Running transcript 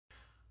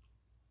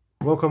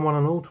Welcome one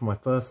and all to my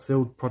first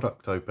sealed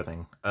product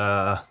opening.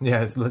 Yeah,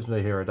 it's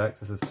literally Hero Decks.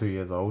 This is 2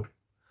 years old.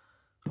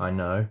 I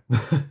know.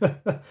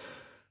 But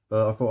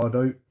I thought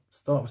I'd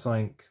start with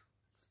something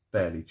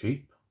fairly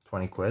cheap,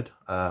 20 quid.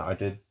 I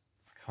did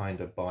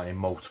kind of buy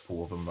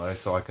multiple of them though,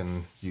 so I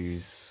can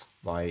use,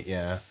 like,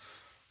 yeah.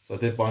 So I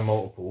did buy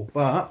multiple,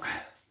 but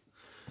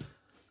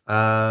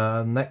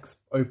next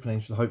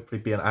opening should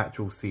hopefully be an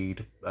actual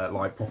seed,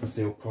 like proper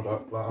sealed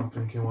product. Like I'm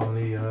thinking one of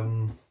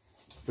the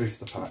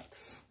booster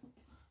packs.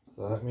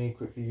 So let me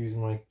quickly use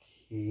my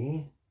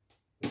key.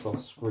 It's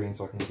off screen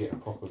so I can get a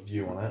proper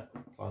view on it.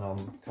 So I know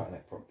I'm cutting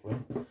it properly.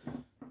 Oh,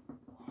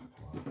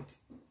 come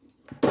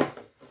on.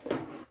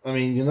 I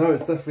mean, you know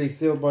it's definitely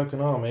sealed by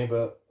Konami,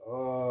 but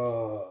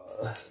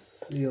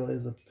seal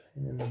is a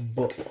pain in the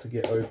butt to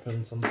get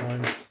open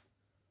sometimes.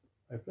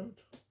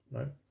 Opened?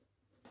 No.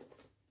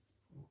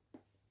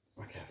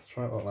 Okay, let's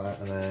try it like that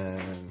and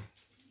then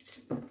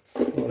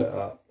put it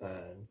up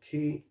and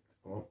key.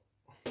 Oh.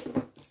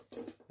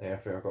 Yeah, I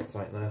think I've got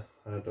something there.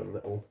 I heard a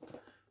little...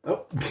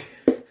 Oh!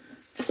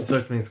 This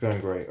opening's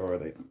going great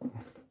already.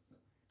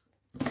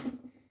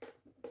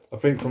 I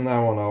think from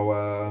now on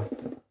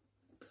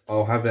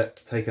I'll have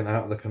it taken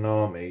out of the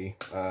Konami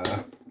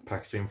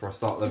packaging before I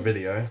start the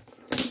video.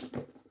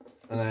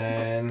 And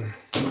then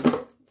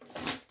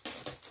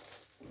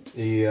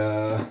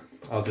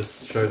I'll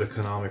just show the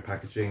Konami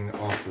packaging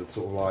after,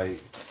 sort of like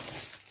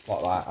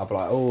that. I'll be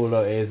like, oh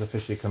look, it is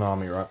officially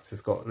Konami wrapped.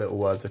 It's got little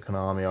words of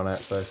Konami on it,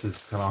 so this is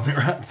Konami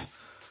wrapped.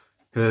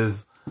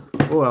 Because,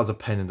 oh, that was a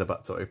pain in the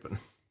butt to open.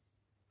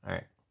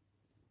 Alright.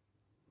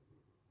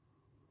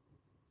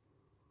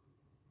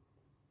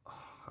 Oh,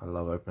 I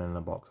love opening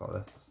a box like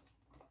this.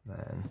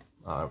 Then,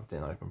 oh, it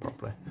didn't open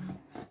properly.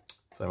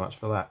 So much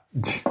for that.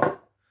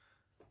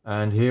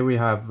 And here we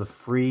have the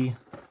 3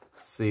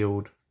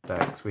 sealed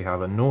decks. We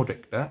have a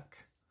Nordic deck,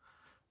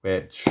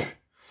 which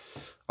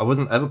I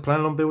wasn't ever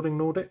planning on building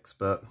Nordics,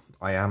 but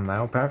I am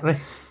now, apparently.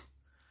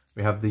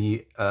 We have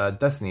the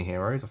Destiny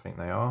Heroes, I think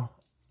they are.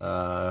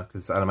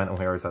 Because Elemental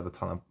Heroes have a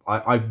ton of...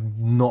 I've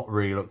not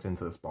really looked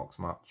into this box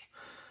much.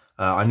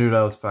 I knew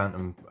there was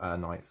Phantom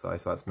Knights, so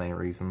that's the main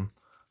reason.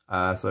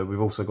 So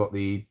we've also got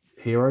the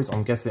Heroes.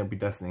 I'm guessing it'll be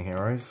Destiny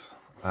Heroes.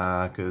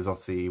 Because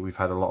obviously we've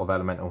had a lot of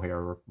Elemental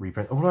Hero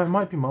reprints. Although it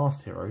might be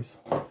Masked Heroes.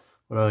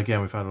 Although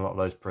again, we've had a lot of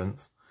those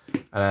prints.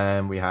 And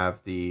then we have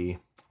the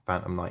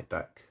Phantom Knight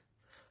deck.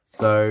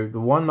 So the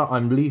one that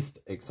I'm least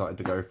excited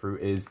to go through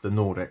is the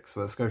Nordics.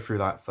 So let's go through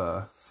that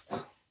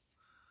first.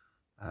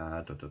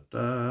 You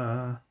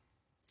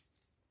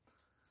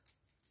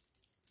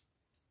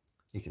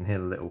can hear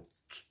the little...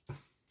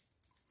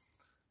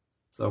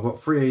 So I've got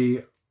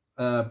 3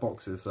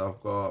 boxes. So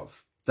I've got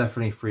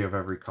definitely 3 of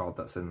every card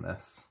that's in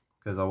this.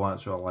 Because I wasn't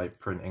sure, like,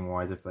 printing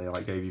wise, if they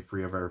like gave you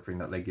 3 of everything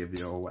that they give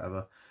you or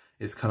whatever.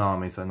 It's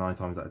Konami, so 9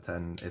 times out of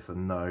 10 it's a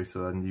no.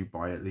 So then you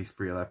buy at least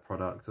 3 of their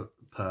product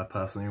per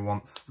person who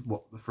wants the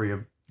 3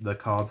 of the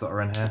cards that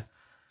are in here.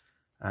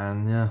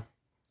 And yeah,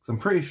 so I'm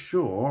pretty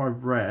sure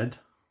I've read,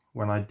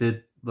 when I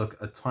did look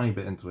a tiny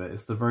bit into it,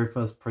 it's the very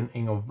first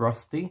printing of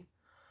Rusty.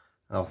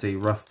 And obviously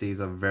Rusty is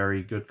a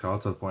very good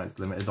card to the point it's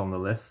limited on the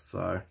list.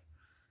 So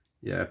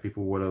yeah,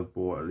 people would have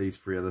bought at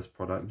least 3 of this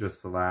product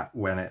just for that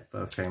when it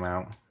first came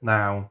out.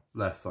 Now,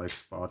 less so,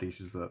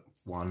 Bardiche is at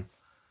 1.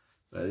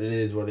 But it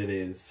is what it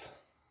is.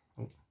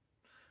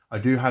 I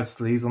do have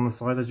sleeves on the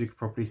side, as you can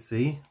probably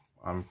see.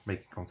 I'm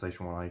making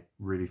conversation while I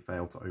really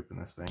failed to open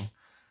this thing.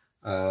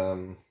 But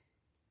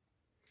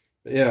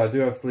yeah, I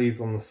do have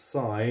sleeves on the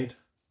side.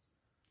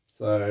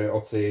 So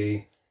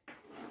obviously,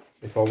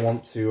 if I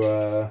want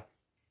to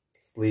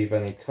sleeve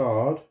any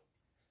card,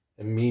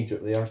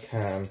 immediately I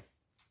can.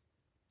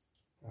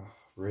 Oh,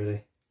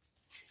 really?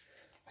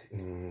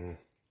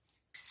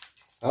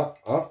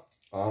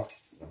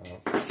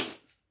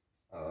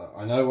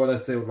 I know what I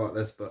sealed like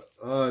this, but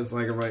it's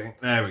like a rating.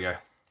 There we go.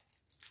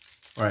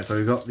 Right, so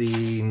we've got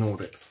the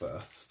Nordics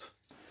first.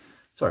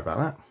 Sorry about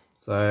that.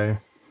 So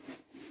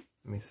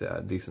let me sit at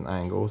a decent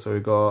angle. So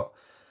we've got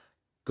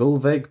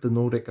Gullveig, the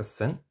Nordic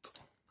Ascent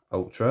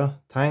Ultra,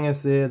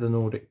 Tangasir, the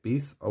Nordic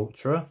Beast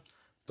Ultra,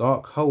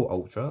 Dark Hull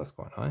Ultra, that's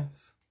quite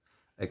nice.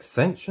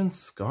 Ascension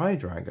Sky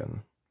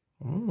Dragon.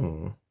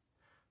 What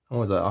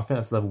was that? I think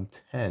that's level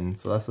 10.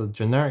 So that's a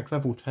generic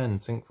level 10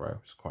 synchro,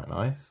 which is quite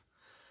nice.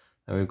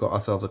 And we've got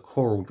ourselves a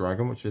Coral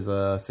Dragon, which is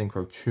a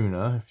synchro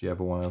tuner, if you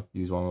ever want to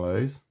use one of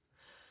those.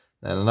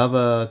 Then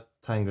another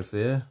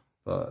Tangasir,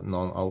 but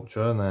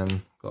non-ultra. And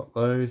then got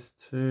those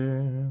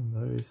 2,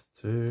 those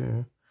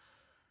 2.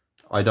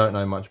 I don't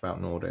know much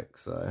about Nordic,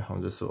 so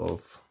I'm just sort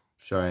of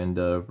showing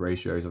the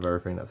ratios of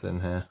everything that's in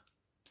here.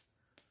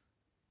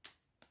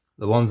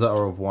 The ones that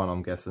are of 1,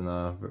 I'm guessing,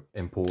 are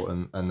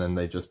important, and then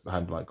they just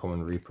had like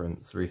common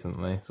reprints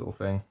recently, sort of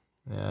thing.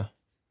 Yeah.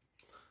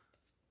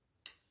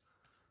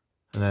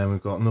 And then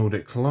we've got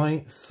Nordic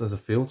Lights as a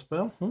field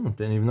spell.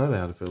 Didn't even know they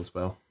had a field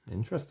spell.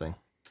 Interesting.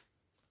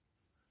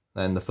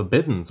 Then the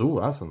Forbiddens. Oh,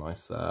 that's a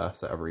nice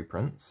set of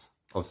reprints.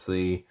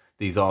 Obviously,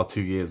 these are 2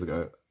 years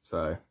ago,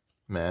 so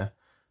meh.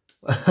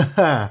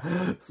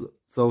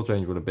 Soul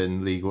Change would have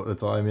been legal at the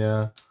time,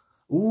 yeah.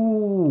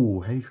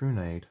 Ooh, hey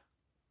Trunade.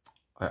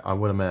 I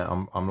will admit,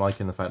 I'm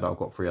liking the fact that I've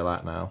got 3 of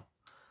that now.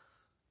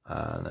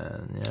 And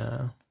then,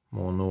 yeah,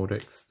 more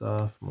Nordic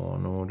stuff, more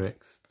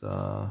Nordic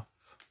stuff.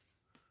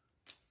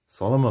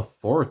 Solemn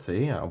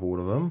Authority out of all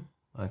of them.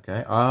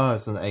 Okay. Ah,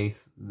 it's an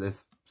ace.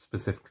 This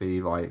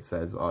specifically, like,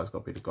 says, oh, it's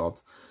got to be the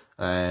gods.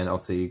 And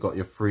obviously, you got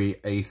your 3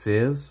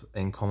 Aesir's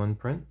in common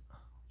print,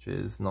 which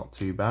is not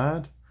too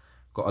bad.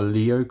 Got a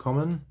Leo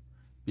common.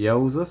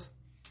 Beelzus.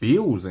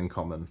 Beels in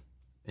common.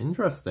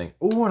 Interesting.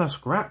 Oh, and a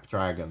Scrap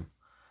Dragon.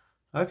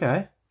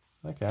 Okay.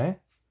 Okay.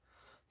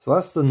 So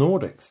that's the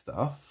Nordic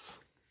stuff.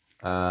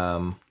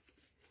 I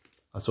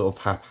sort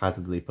of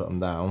haphazardly put them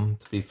down.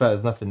 To be fair,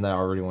 there's nothing there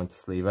I really want to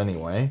sleeve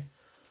anyway.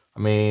 I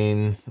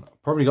mean,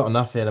 probably got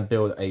enough here to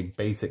build a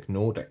basic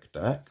Nordic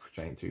deck, which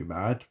ain't too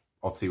bad.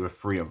 Obviously, with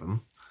 3 of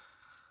them.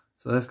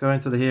 So let's go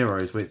into the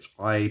heroes, which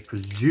I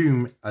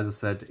presume, as I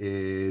said,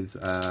 is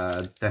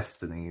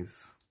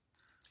Destinies.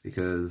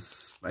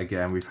 Because,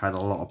 again, we've had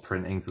a lot of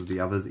printings of the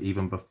others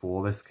even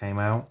before this came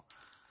out.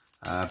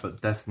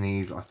 But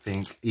Destinies, I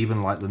think,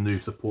 even like the new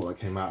support that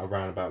came out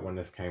around about when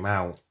this came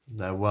out,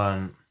 there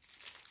weren't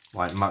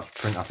like much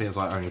print. I think it was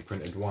like only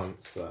printed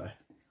once. So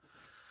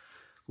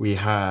we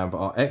have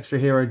our extra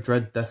hero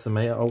Dread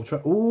Decimator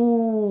Ultra.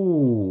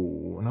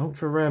 Ooh, an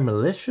ultra rare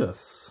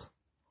Malicious.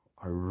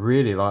 I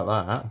really like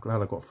that. I'm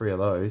glad I got 3 of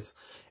those.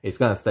 It's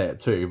going to stay at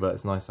 2, but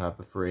it's nice to have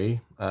the 3.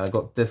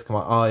 Got this come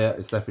out. Oh yeah,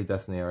 it's definitely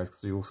Destiny heroes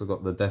because we also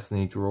got the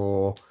Destiny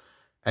Draw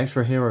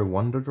extra hero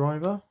Wonder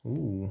Driver.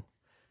 Ooh.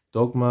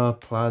 Dogma,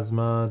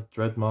 Plasma,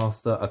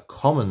 Dreadmaster, a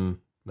common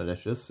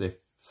Malicious, if for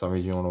some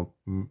reason you want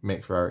to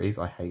mix rarities.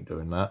 I hate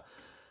doing that.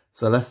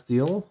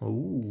 Celestial,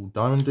 ooh,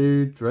 Diamond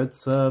Dude, Dread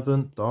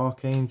Servant,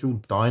 Dark Angel,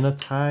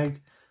 Dynatag,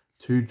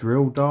 2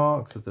 Drill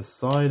Darks, a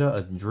Decider,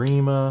 a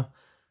Dreamer,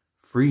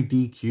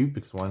 3D Cube,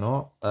 because why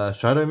not?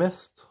 Shadow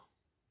Mist.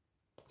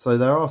 So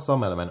there are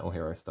some elemental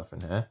hero stuff in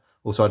here.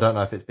 Also, I don't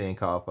know if it's being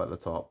cut up at the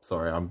top.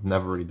 Sorry, I've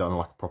never really done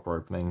like a proper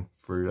opening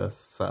through this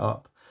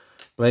setup.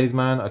 Blaze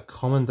Man, a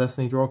common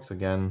Destiny draw, because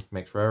again,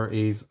 mixed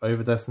rarities.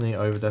 Over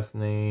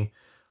Destiny,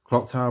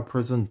 Clock Tower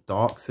Prison,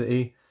 Dark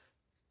City,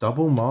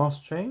 double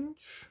Mask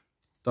Change,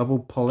 double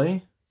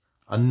Poly,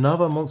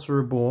 another Monster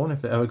Reborn,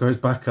 if it ever goes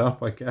back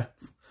up, I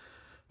guess.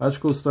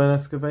 Magical Stone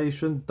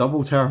Excavation,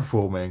 double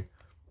Terraforming.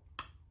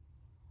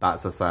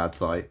 That's a sad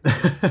sight.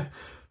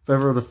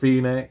 Feather of the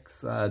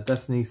Phoenix,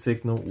 Destiny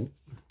Signal,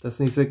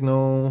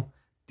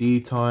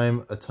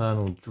 D-Time,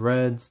 Eternal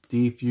Dreads,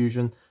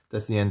 D-Fusion,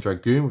 Destiny End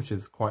Dragoon, which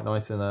is quite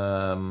nice in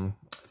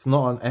it's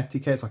not an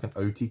FTK, it's like an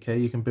OTK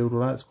you can build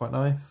all that, it's quite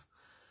nice.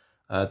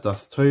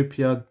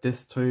 Dustopia,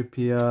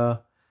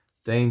 Dystopia,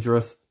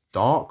 Dangerous,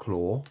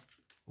 Darklaw.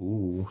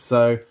 Ooh,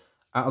 so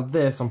out of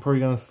this, I'm probably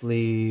going to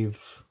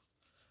sleeve,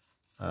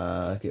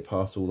 get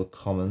past all the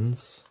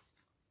commons.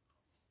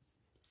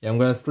 Yeah, I'm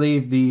going to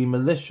sleeve the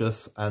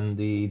Malicious and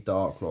the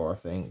Darklaw, I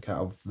think,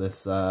 out of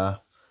this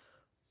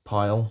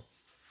pile.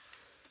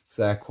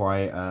 So they're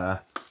quite,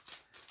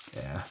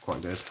 yeah,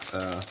 quite good.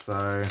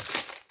 So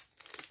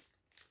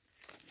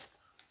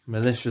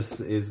Malicious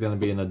is going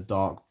to be in a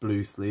dark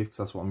blue sleeve, because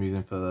that's what I'm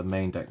using for the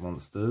main deck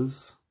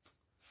monsters.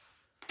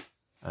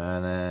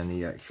 And then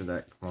the extra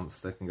deck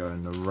monster can go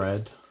in the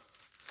red.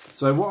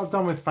 So what I've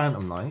done with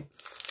Phantom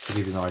Knights, to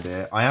give you an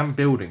idea, I am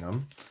building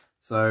them.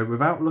 So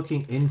without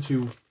looking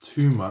into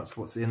too much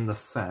what's in the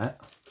set,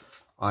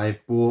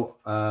 I've bought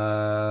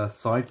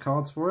side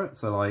cards for it.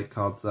 So like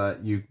cards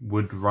that you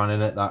would run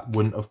in it that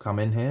wouldn't have come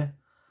in here.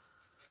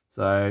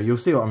 So you'll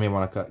see what I mean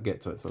when I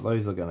get to it. So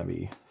those are going to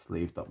be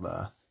sleeved up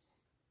there.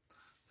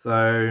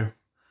 So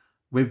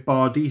with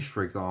Bardiche,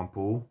 for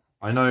example,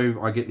 I know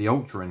I get the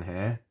Ultra in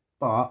here,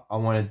 but I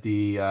wanted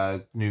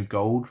the new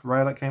gold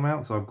rare that came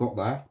out. So I've got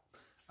that.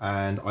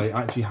 And I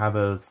actually have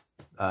a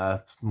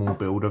small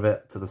build of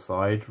it to the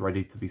side,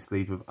 ready to be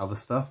sleeved with other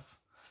stuff.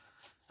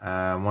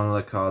 One of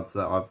the cards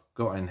that I've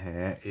got in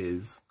here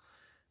is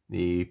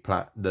the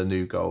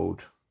new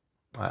gold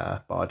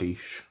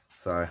Bardiche.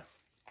 So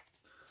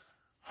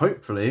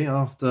hopefully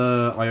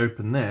after I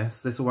open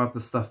this will have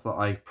the stuff that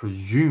I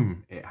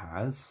presume it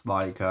has,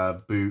 like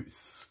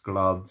boots,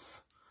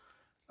 gloves,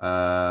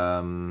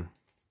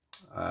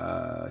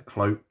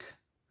 cloak,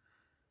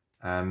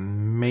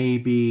 and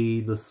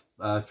maybe the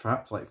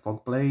traps like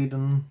Fogblade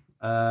and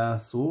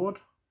sword.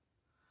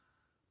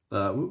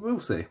 But we'll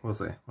see.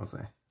 Because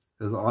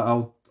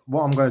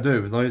what I'm going to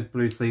do with those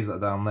blue sleeves that are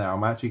down there,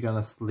 I'm actually going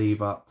to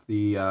sleeve up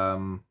the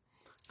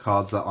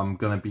cards that I'm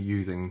going to be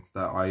using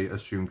that I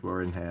assumed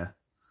were in here.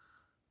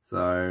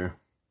 So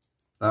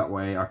that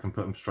way I can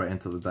put them straight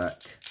into the deck.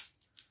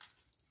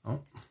 Oh,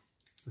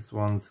 this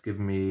one's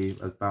giving me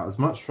about as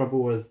much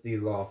trouble as the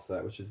last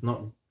set, which is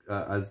not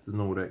as the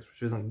Nordics,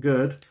 which isn't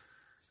good.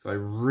 So I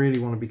really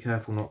want to be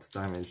careful not to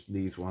damage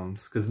these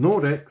ones. Because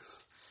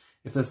Nordics,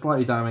 if they're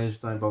slightly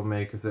damaged, don't bother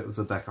me, because it was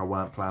a deck I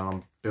weren't planning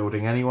on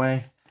building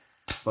anyway.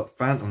 But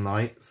Phantom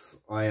Knights,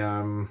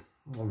 I'm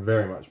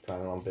very much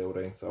planning on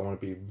building. So I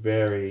want to be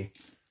very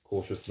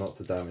cautious not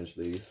to damage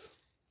these.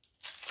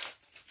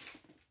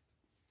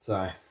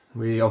 So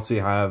we obviously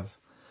have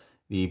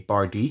the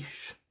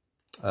Bardiche,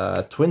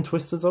 Twin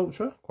Twisters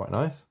Ultra, quite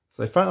nice.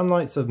 So Phantom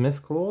Knights of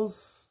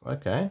Mistclaws,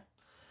 okay.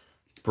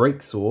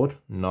 Break Sword,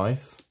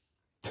 nice.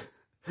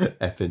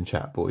 F in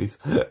chat, boys.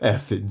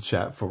 F in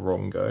chat for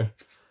Rongo.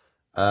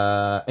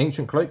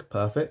 Ancient Cloak,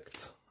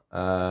 perfect.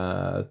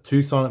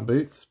 2 Silent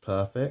Boots,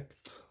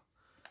 perfect.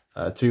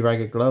 2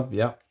 Ragged Glove,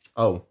 yep.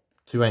 Oh,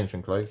 2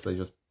 Ancient Cloaks, they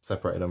just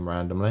separated them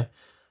randomly.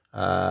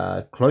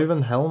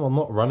 Cloven Helm, I'm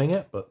not running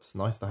it, but it's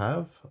nice to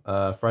have.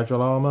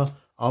 Fragile Armor,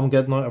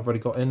 Armageddonite, I've already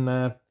got in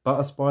there.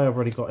 Butter Spy, I've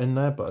already got in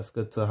there, but it's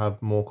good to have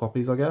more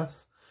copies, I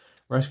guess.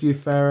 Rescue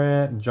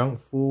Ferret,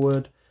 Junk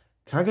Forward,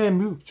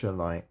 Kagemucha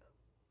Light.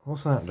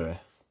 What's that do?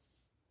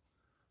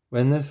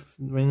 When you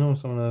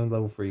summon a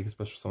level 3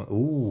 special summon.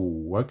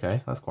 Ooh,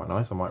 okay, that's quite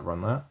nice. I might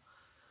run that.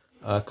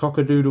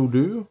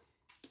 Cock-a-doodle-doo.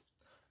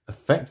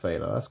 Effect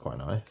Veiler, that's quite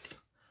nice.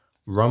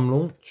 Rum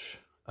Launch.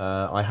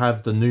 I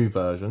have the new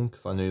version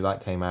because I knew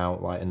that came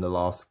out like in the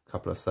last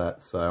couple of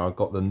sets, so I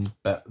got the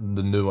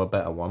newer,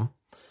 better one.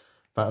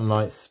 Phantom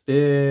Knight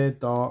Spear,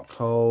 Dark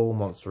Hole,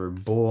 Monster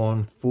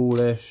Reborn,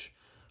 Foolish,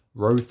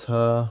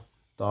 Rotor,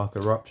 Dark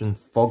Eruption,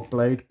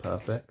 Fogblade,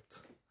 perfect.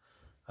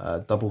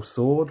 Double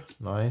Sword,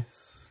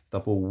 nice.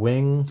 Double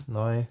Wing,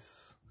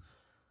 nice.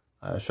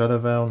 Shadow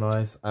Veil,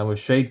 nice. And with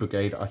Shade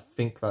Brigade, I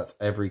think that's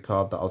every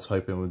card that I was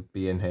hoping would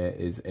be in here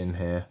is in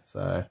here.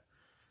 So,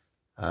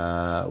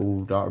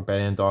 Dark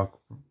Rebellion, Dark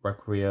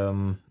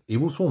Requiem,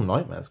 Evil Swarm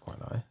Nightmare is quite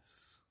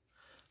nice.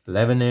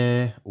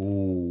 Leveneer,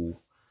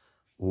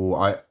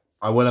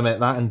 I will admit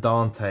that and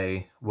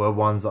Dante were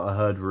ones that I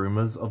heard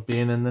rumours of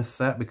being in this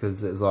set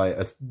because it's like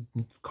a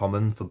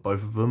common for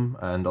both of them,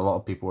 and a lot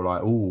of people were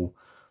like, "Ooh,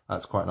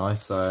 that's quite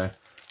nice." So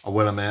I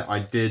will admit I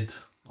did.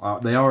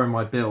 They are in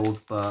my build,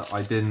 but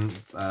I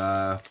didn't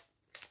buy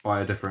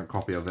a different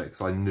copy of it because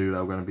I knew they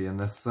were going to be in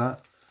this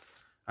set.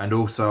 And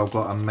also I've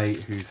got a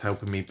mate who's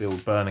helping me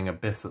build Burning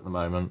Abyss at the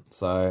moment,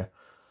 so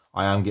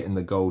I am getting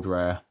the gold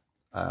rare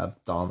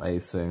Dante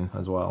soon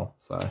as well.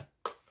 So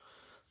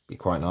be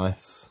quite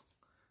nice.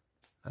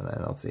 And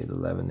then obviously the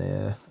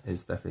Leveneer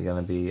is definitely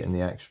going to be in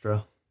the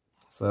extra.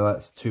 So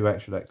that's 2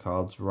 extra deck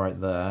cards right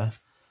there.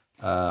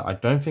 I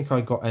don't think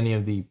I got any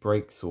of the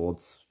break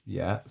swords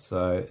yet,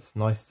 so it's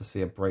nice to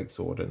see a break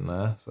sword in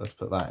there. So let's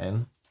put that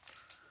in.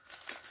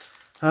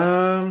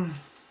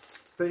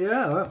 But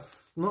yeah,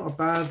 that's not a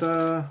bad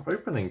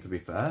opening, to be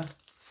fair.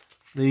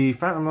 The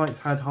Phantom Knights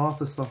had half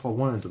the stuff I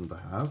wanted them to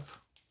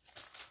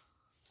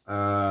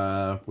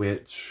have,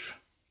 which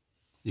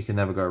you can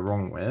never go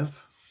wrong with.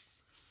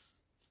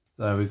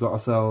 So we've got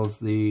ourselves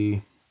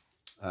the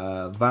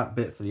that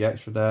bit for the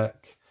extra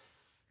deck,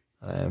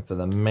 and for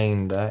the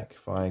main deck,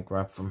 if I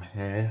grab from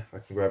here, if I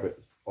can grab it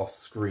off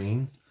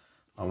screen,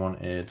 I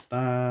wanted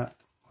that,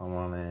 I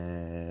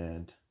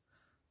wanted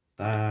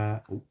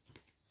that,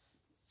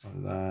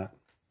 that.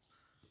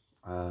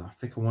 I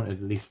think I wanted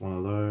at least one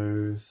of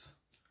those,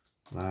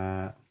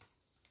 that,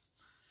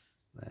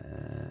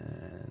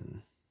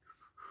 then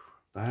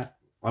that.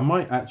 I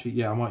might actually,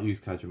 yeah, I might use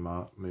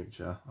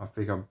Kagemucha.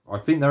 I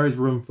think there is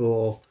room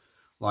for,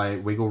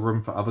 like, wiggle room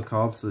for other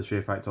cards for the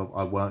sheer fact of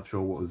I weren't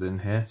sure what was in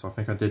here. So I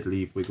think I did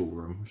leave wiggle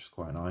room, which is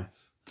quite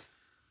nice.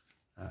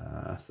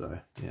 So,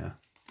 yeah.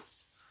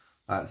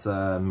 That's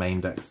main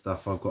deck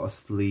stuff. I've got a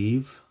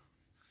sleeve.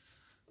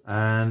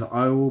 And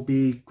I will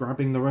be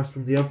grabbing the rest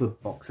from the other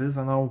boxes.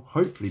 And I'll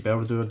hopefully be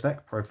able to do a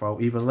deck profile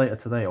either later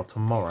today or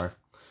tomorrow.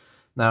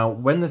 Now,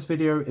 when this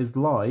video is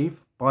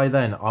live, by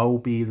then I will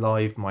be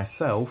live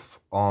myself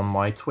on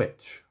my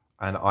Twitch,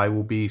 and I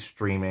will be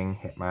streaming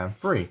Hitman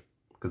 3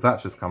 because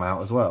that's just come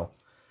out as well,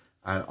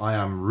 and I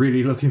am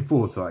really looking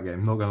forward to that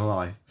game, not gonna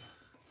lie.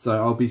 So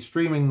I'll be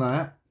streaming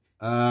that,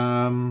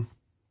 and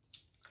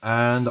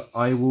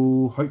I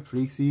will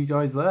hopefully see you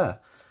guys there.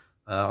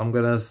 I'm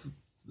gonna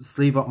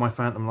sleeve up my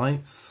Phantom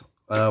Knights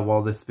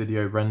while this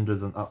video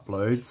renders and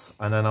uploads,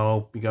 and then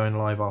I'll be going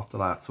live after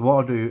that. So what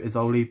I'll do is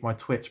I'll leave my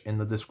Twitch in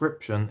the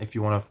description if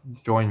you want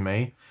to join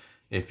me.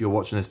 If you're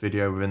watching this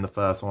video within the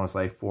first, I want to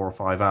say 4 or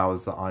 5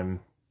 hours that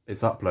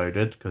it's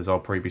uploaded, because I'll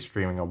probably be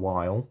streaming a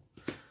while.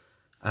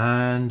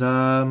 And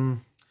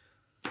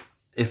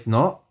if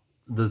not,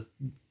 the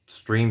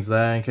stream's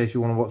there in case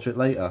you want to watch it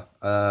later.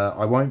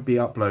 I won't be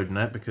uploading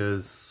it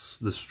because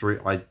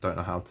I don't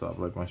know how to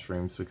upload my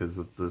streams because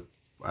of the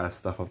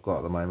stuff I've got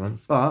at the moment.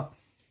 But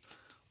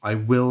I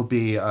will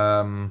be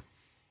leaving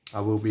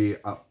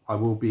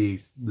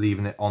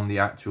it on the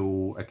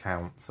actual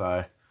account.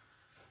 So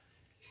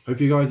hope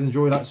you guys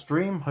enjoy that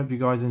stream. Hope you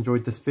guys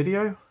enjoyed this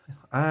video,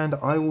 and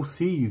I will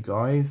see you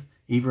guys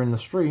either in the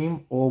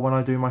stream or when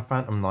I do my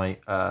Phantom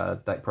Knight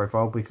deck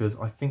profile, because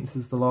I think this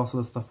is the last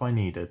of the stuff I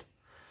needed.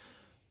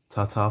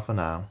 Ta-ta for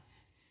now.